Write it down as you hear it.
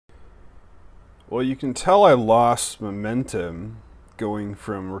Well, you can tell I lost momentum going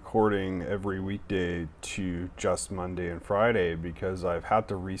from recording every weekday to just Monday and Friday because I've had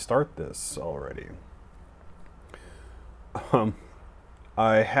to restart this already. Um,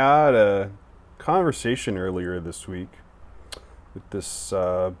 I had a conversation earlier this week with this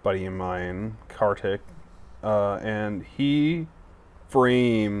buddy of mine, Kartik, and he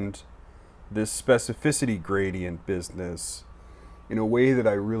framed this specificity gradient business in a way that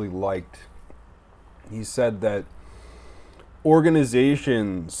I really liked. He said that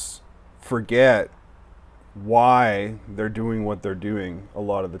organizations forget why they're doing what they're doing a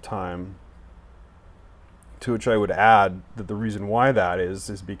lot of the time. To which I would add that the reason why that is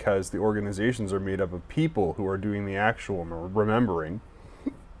because the organizations are made up of people who are doing the actual remembering.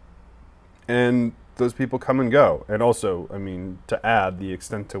 And those people come and go. And also, I mean, to add the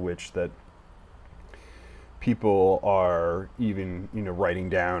extent to which that people are even, writing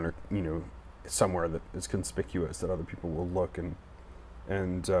down or, somewhere that is conspicuous that other people will look and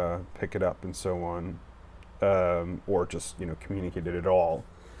pick it up and so on, or just communicate it at all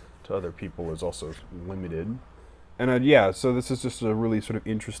to other people is also limited. And yeah, so this is just a really sort of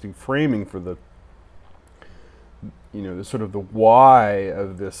interesting framing for the the sort of the why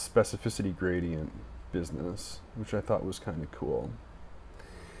of this specificity gradient business, which I thought was kind of cool.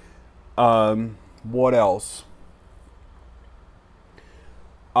 What else?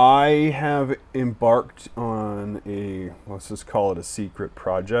 I have embarked on let's just call it a secret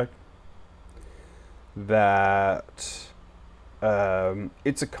project that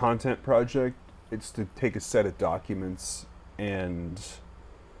it's a content project. It's to take a set of documents and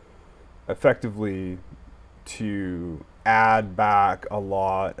effectively to add back a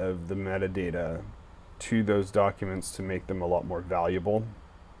lot of the metadata to those documents to make them a lot more valuable.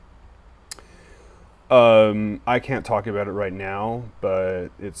 I can't talk about it right now,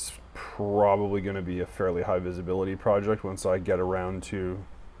 but it's probably going to be a fairly high visibility project once I get around to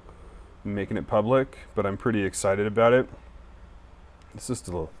making it public, but I'm pretty excited about it. It's just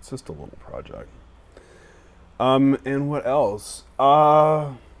a little project. And what else?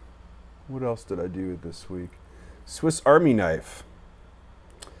 What else did I do this week? Swiss Army knife.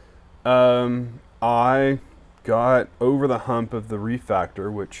 I got over the hump of the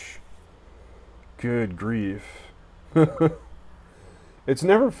refactor, which, good grief. It's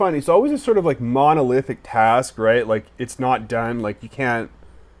never fun. It's always a sort of like monolithic task, right? Like it's not done. Like you can't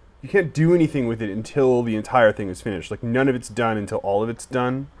do anything with it until the entire thing is finished. Like none of it's done until all of it's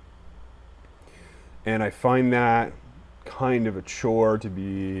done. And I find that kind of a chore to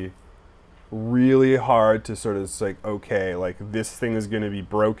be really hard to sort of like, okay, like this thing is going to be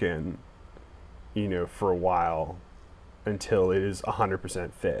broken, for a while until it is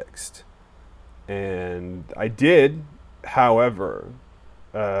 100% fixed. And I did, however,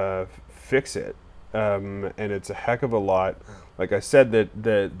 fix it. And it's a heck of a lot. Like I said,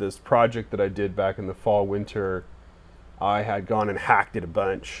 that this project that I did back in the fall, winter, I had gone and hacked it a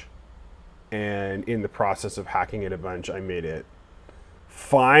bunch. And in the process of hacking it a bunch, I made it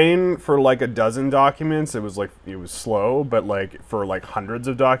fine for like a dozen documents. It was slow, but like for like hundreds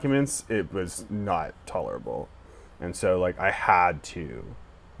of documents, it was not tolerable. And so like I had to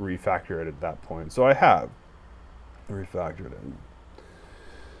refactor it at that point. So I have refactored it.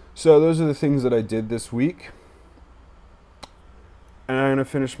 So those are the things that I did this week. And I'm going to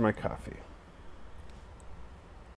finish my coffee.